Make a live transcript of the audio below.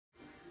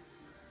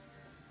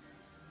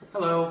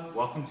Hello,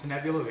 welcome to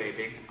Nebula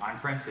Vaping. I'm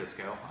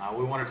Francisco.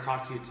 We wanted to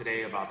talk to you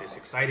today about this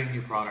exciting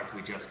new product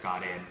we just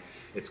got in.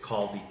 It's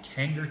called the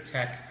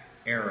aerotank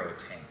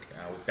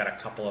aerotank. We've got a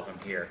couple of them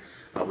here.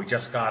 We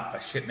just got a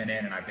shipment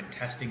in and I've been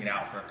testing it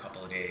out for a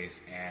couple of days,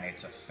 and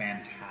it's a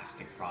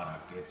fantastic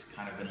product. It's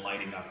kind of been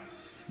lighting up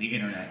the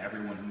internet.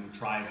 Everyone who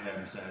tries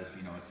them says,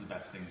 you know, it's the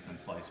best thing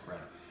since sliced bread.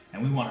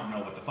 And we wanted to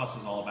know what the fuss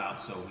was all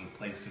about, so we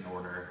placed an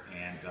order,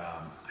 and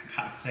I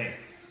gotta say,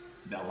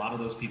 a lot of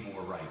those people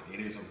were right.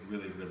 It is a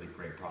really, really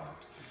great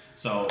product.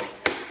 So,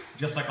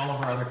 just like all of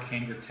our other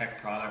aerotank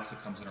products,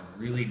 it comes in a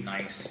really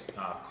nice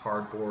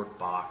cardboard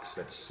box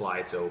that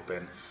slides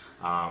open.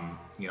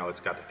 You know, it's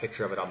got the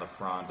picture of it on the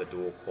front, the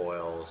dual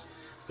coils.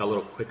 It's got a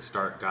little quick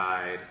start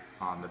guide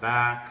on the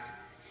back.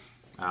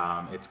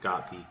 It's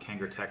got the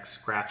aerotank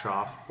scratch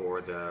off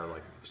for the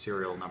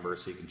serial number,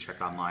 so you can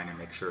check online and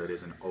make sure it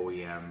is an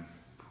OEM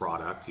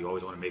product. You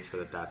always want to make sure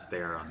that that's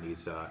there on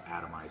these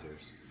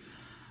atomizers.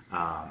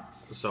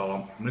 So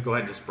I'm going to go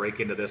ahead and just break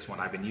into this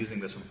one. I've been using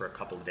this one for a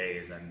couple of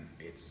days and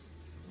it's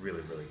really,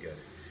 really good.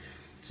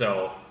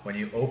 So when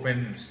you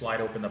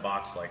slide open the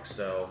box like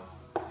so,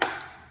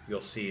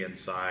 you'll see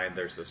inside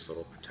there's this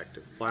little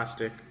protective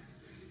plastic.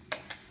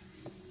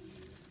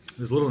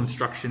 There's a little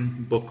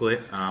instruction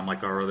booklet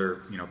like our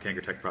other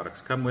aerotank products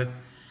come with.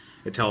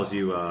 It tells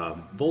you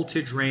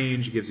voltage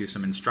range, gives you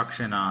some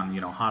instruction on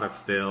how to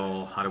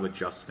fill, how to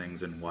adjust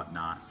things and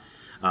whatnot.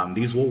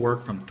 These will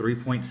work from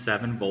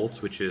 3.7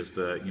 volts, which is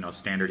the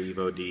standard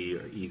Evo D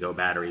or Ego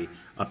battery,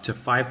 up to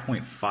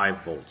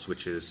 5.5 volts,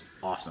 which is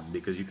awesome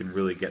because you can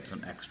really get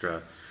some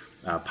extra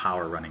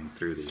power running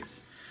through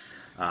these.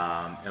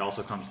 It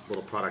also comes with a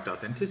little product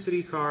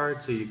authenticity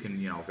card, so you can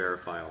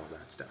verify all of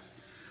that stuff.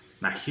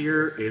 Now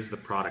here is the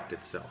product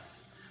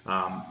itself.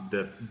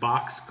 The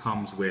box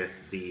comes with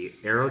the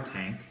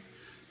aerotank,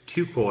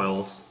 2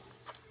 coils,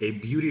 a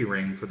beauty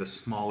ring for the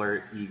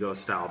smaller Ego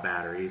style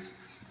batteries,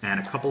 and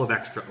a couple of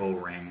extra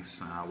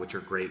O-rings, which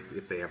are great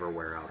if they ever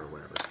wear out or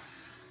whatever.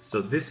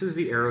 So this is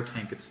the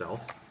aerotank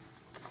itself.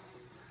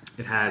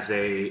 It has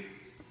a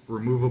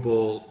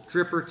removable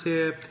dripper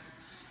tip.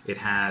 It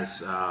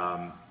has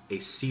a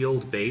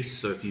sealed base,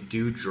 so if you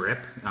do drip,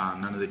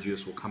 none of the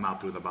juice will come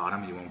out through the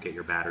bottom. You won't get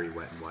your battery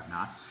wet and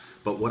whatnot.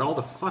 But what all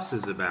the fuss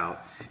is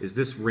about is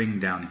this ring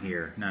down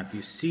here. Now if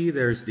you see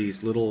there's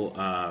these little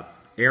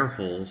air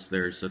holes,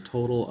 there's a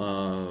total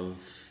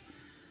of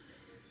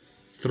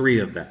 3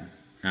 of them.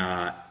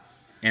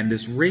 And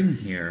this ring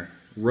here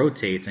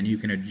rotates and you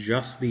can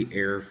adjust the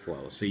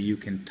airflow. So you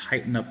can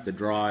tighten up the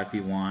draw if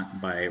you want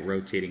by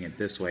rotating it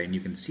this way, and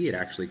you can see it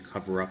actually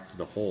cover up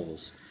the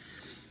holes.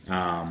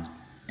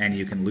 And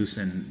you can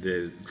loosen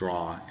the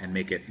draw and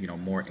make it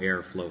more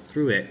air flow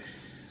through it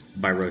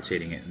by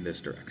rotating it in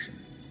this direction.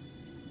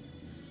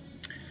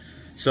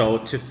 So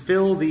to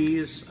fill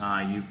these,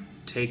 you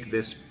take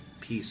this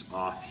piece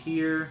off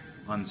here,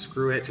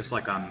 unscrew it just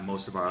like on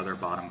most of our other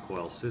bottom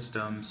coil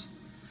systems.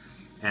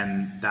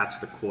 And that's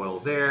the coil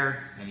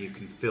there, and you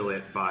can fill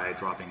it by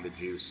dropping the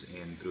juice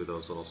in through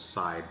those little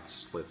side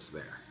slits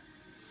there.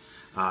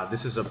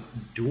 This is a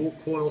dual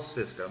coil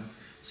system,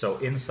 so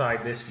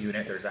inside this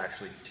unit there's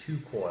actually 2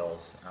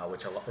 coils,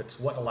 which it's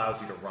what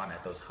allows you to run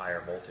at those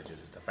higher voltages,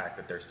 is the fact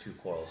that there's 2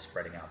 coils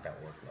spreading out that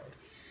workload.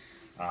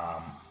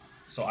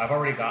 So I've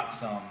already got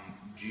some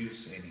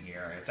juice in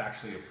here. It's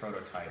actually a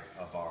prototype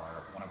of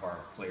one of our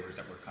flavors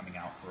that we're coming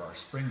out for our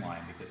spring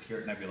line, because here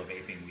at Nebula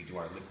Vaping we do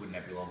our liquid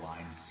Nebula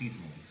line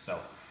seasonally. So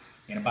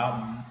in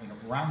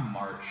around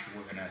March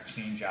we're going to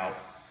change out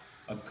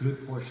a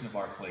good portion of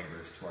our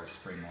flavors to our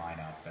spring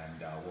lineup,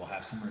 and we'll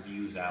have some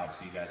reviews out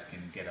so you guys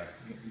can get a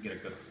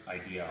good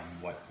idea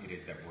on what it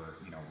is that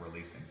we're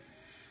releasing.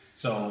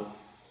 So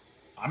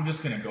I'm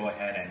just going to go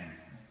ahead and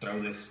throw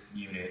this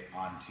unit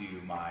onto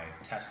my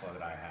Tesla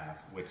that I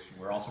have, which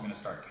we're also going to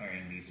start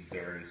carrying these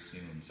very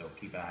soon, so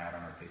keep an eye out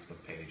on our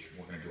Facebook page.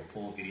 We're going to do a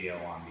full video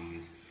on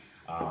these.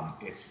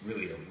 It's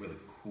really a really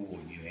cool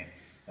unit,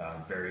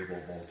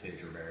 variable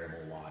voltage or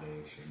variable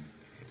wattage, and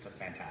it's a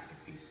fantastic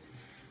piece.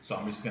 So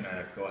I'm just going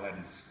to go ahead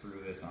and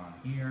screw this on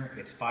here.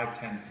 It's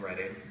 510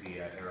 threaded, the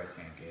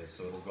aerotank is,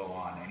 so it'll go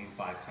on any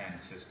 510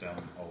 system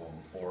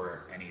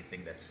or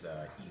anything that's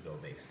Ego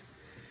based.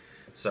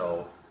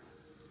 So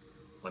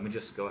let me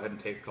just go ahead and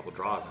take a couple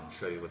draws and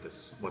show you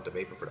what the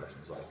vapor production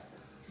is like.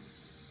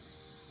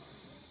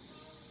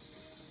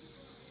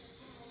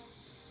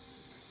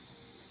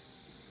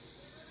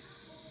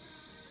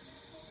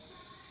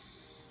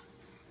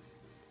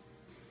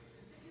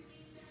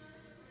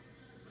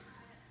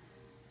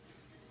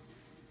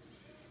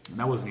 And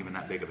that wasn't even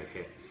that big of a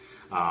hit.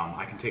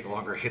 I can take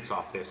longer hits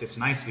off this. It's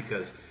nice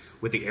because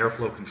with the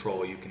airflow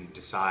control you can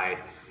decide,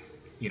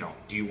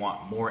 do you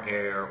want more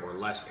air or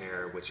less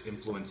air, which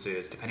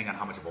influences, depending on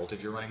how much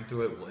voltage you're running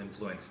through it, will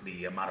influence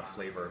the amount of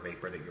flavor or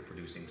vapor that you're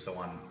producing. So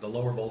on the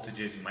lower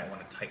voltages, you might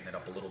want to tighten it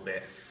up a little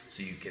bit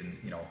so you can,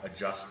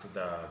 adjust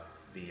the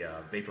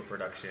vapor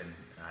production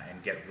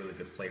and get really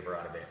good flavor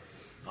out of it.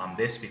 On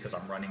this, because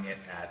I'm running it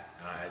at,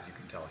 as you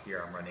can tell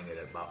here, I'm running it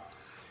at about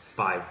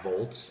 5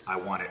 volts. I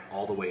want it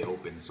all the way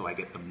open so I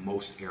get the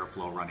most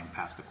airflow running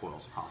past the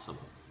coils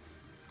possible.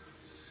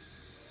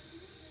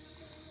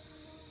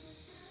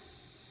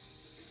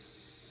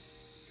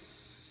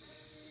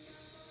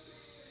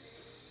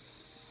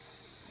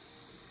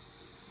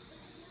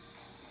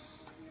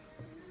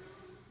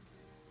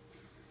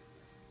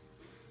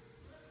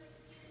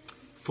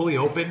 Fully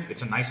open,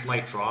 it's a nice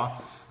light draw.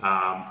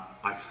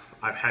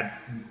 I've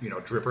had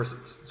dripper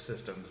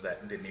systems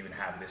that didn't even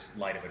have this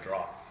light of a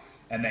draw.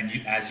 And then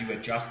as you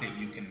adjust it,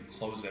 you can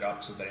close it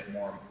up so that it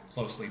more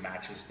closely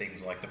matches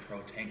things like the Pro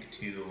Tank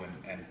 2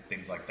 and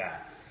things like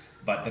that.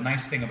 But the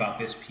nice thing about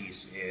this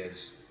piece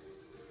is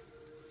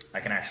I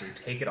can actually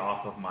take it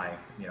off of my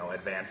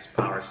advanced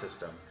power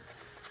system,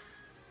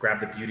 grab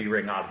the beauty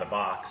ring out of the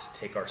box,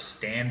 take our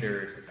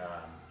standard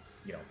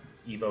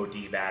Evo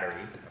D battery,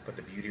 I put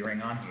the beauty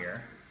ring on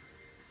here,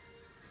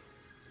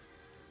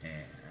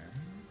 and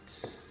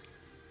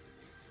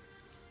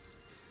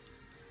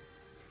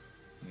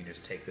you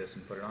just take this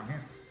and put it on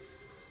here.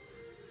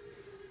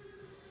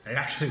 And it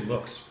actually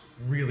looks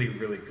really,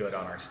 really good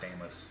on our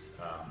stainless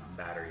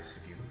batteries.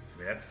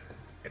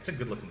 It's a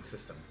good looking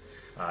system,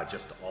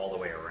 just all the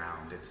way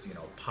around. It's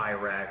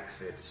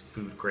Pyrex, it's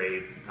food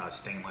grade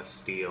stainless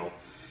steel.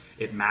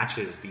 It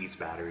matches these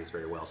batteries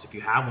very well. So if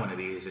you have one of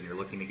these and you're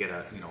looking to get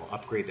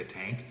upgrade the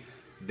tank,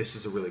 this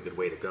is a really good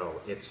way to go.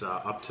 It's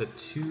up to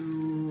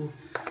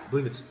I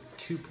believe it's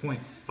 2.5,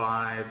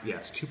 yeah,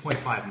 it's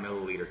 2.5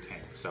 milliliter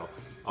tank. So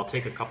I'll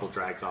take a couple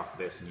drags off of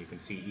this and you can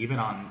see even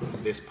on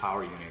this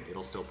power unit,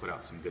 it'll still put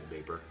out some good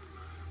vapor.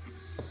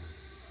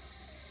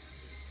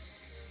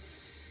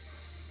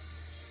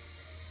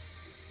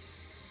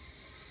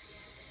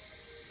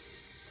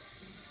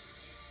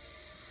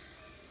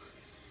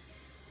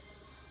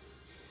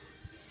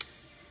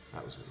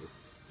 That was weird.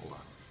 Hold on.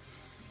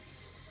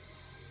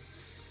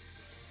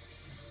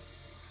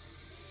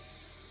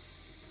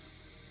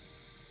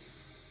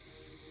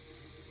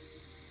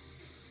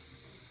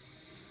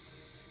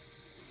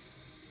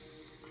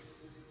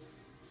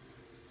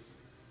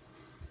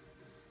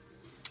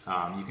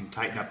 You can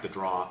tighten up the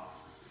draw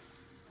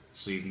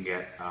so you can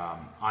get,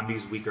 on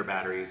these weaker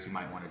batteries, you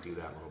might want to do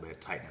that a little bit,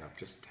 tighten it up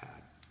just a tad.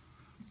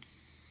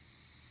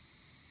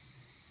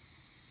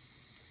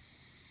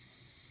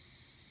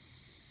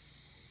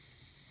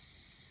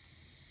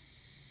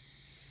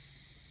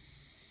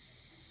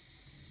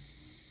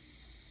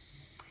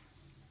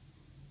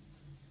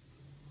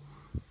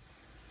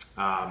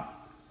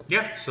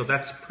 Yeah, so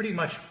that's pretty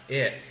much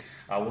it.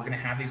 We're going to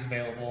have these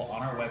available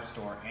on our web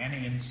store and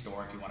in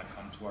store if you want to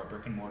come to our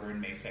brick and mortar in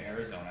Mesa,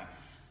 Arizona.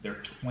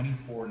 They're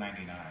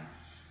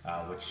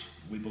 $24.99, which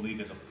we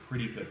believe is a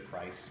pretty good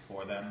price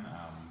for them.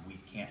 We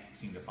can't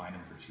seem to find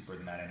them for cheaper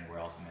than that anywhere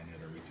else in any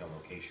other retail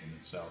location.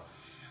 So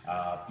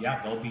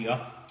yeah, they'll be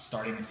up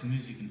starting as soon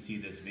as you can see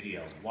this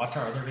video. Watch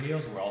our other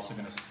videos. We're also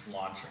going to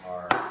launch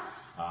our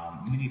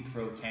mini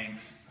Pro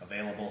tanks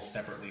available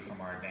separately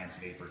from our advanced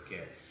vapor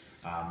kit.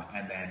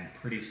 And then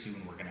pretty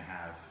soon we're going to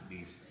have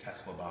these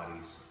Tesla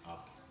bodies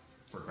up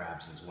for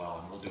grabs as well,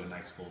 and we'll do a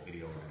nice full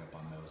video write-up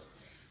on those.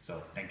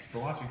 So thank you for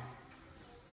watching.